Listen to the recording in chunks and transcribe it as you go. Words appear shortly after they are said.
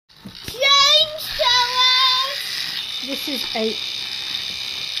this is a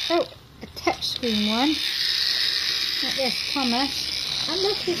touchscreen one. Like this, Thomas. And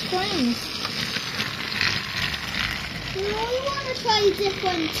look, his friends. I want to try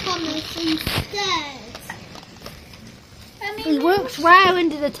different Thomas instead. He works well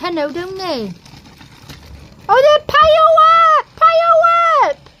under the tunnel, don't he? Oh, they're pile up! Pile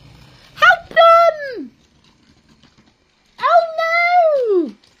up! Help them! Oh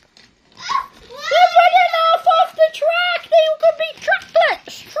no! They're running off the track! They could be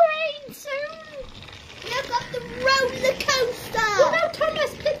tracklets train soon! You've got the roller coaster! Oh no,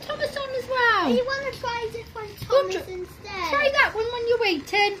 Thomas! Put Thomas on as well! You want to try different Thomas instead? Try that one when you're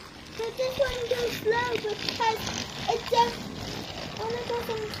waiting. But this one goes slow because it just, when it goes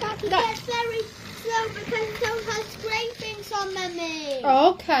on the track, it gets very slow because it don't have scrapings on Mummy.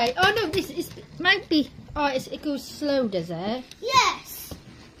 Oh, okay. Oh no, this might be. Oh, it goes slow, does it? Yes.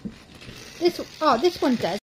 This one does.